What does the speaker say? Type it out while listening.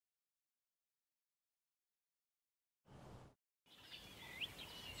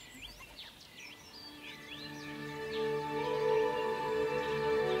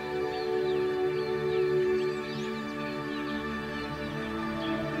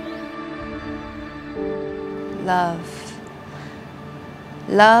Love.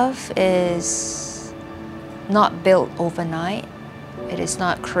 Love is not built overnight. It is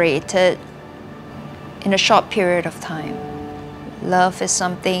not created in a short period of time. Love is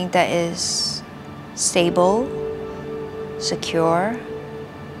something that is stable, secure,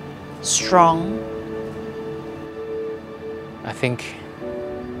 strong. I think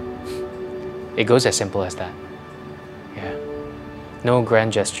it goes as simple as that. Yeah. No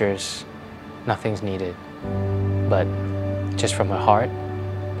grand gestures, nothing's needed, but just from her heart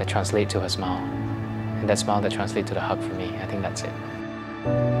that translates to her smile. And that smile that translates to the hug for me. I think that's it.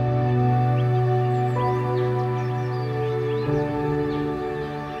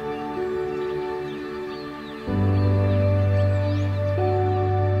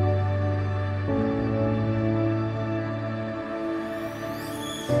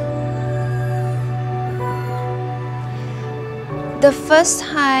 The first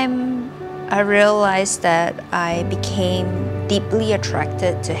time I realized that I became deeply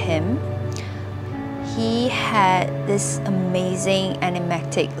attracted to him, he had this amazing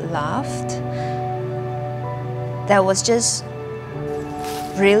enigmatic laugh that was just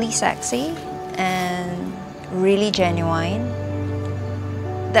really sexy and really genuine.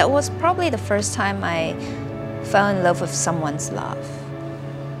 That was probably the first time I fell in love with someone's laugh.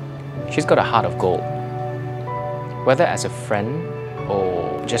 She's got a heart of gold. Whether as a friend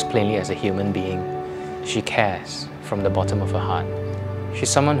or just plainly as a human being, she cares from the bottom of her heart. She's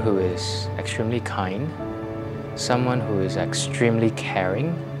someone who is extremely kind, someone who is extremely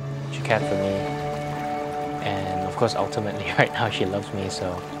caring. She cared for me, and of course ultimately right now she loves me,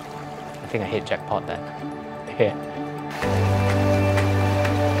 so I think I hit jackpot then. Yeah.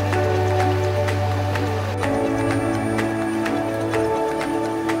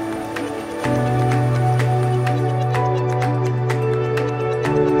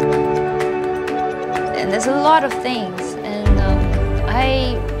 There's a lot of things, and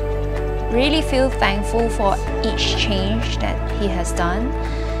I really feel thankful for each change that he has done,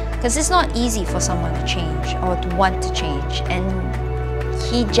 because it's not easy for someone to change or to want to change, and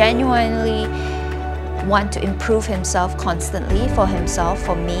he genuinely wants to improve himself constantly for himself,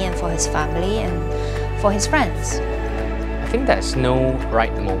 for me, and for his family, and for his friends. I think there's no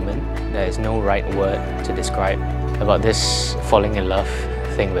right moment, there is no right word to describe about this falling in love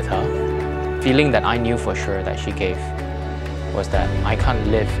thing with her. Feeling that I knew for sure that she gave was that I can't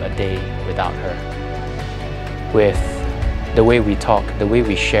live a day without her. With the way we talk, the way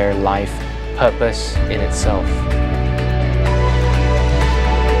we share life, purpose in itself.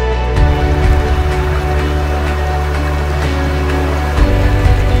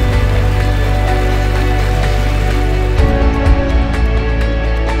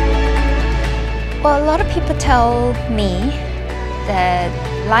 Well, a lot of people tell me that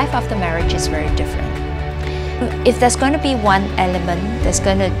life after marriage is very different. If there's going to be one element that's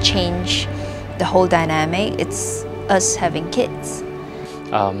going to change the whole dynamic, it's us having kids.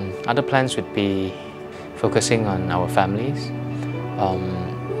 Other plans would be focusing on our families,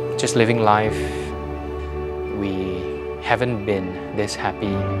 just living life. We haven't been this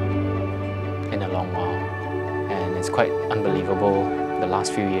happy in a long while, and it's quite unbelievable the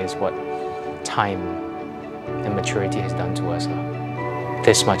last few years what time and maturity has done to us.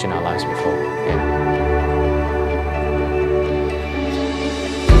 This much in our lives before. Yeah.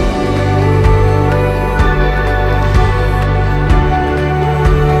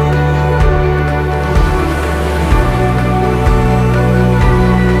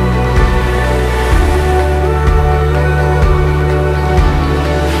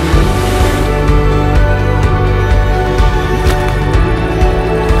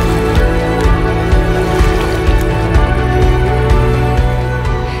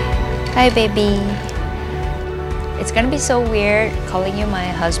 Hi baby. It's gonna be so weird calling you my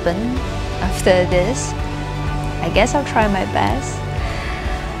husband after this. I guess I'll try my best.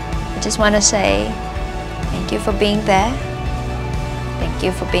 I just want to say thank you for being there. Thank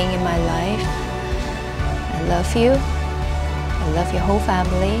you for being in my life. I love you. I love your whole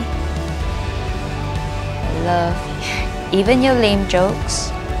family. I love even your lame jokes.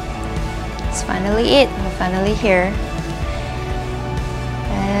 It's finally it. We're finally here.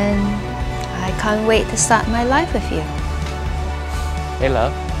 And I can't wait to start my life with you. Hey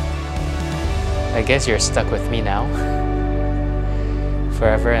love, I guess you're stuck with me now.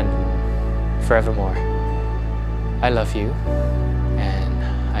 Forever and forevermore. I love you,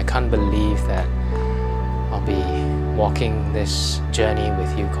 and I can't believe that I'll be walking this journey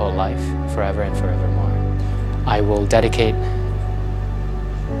with you called life forever and forevermore. I will dedicate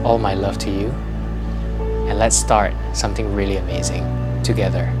all my love to you, and let's start something really amazing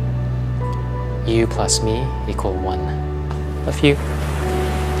together. You plus me equal 1. Love you.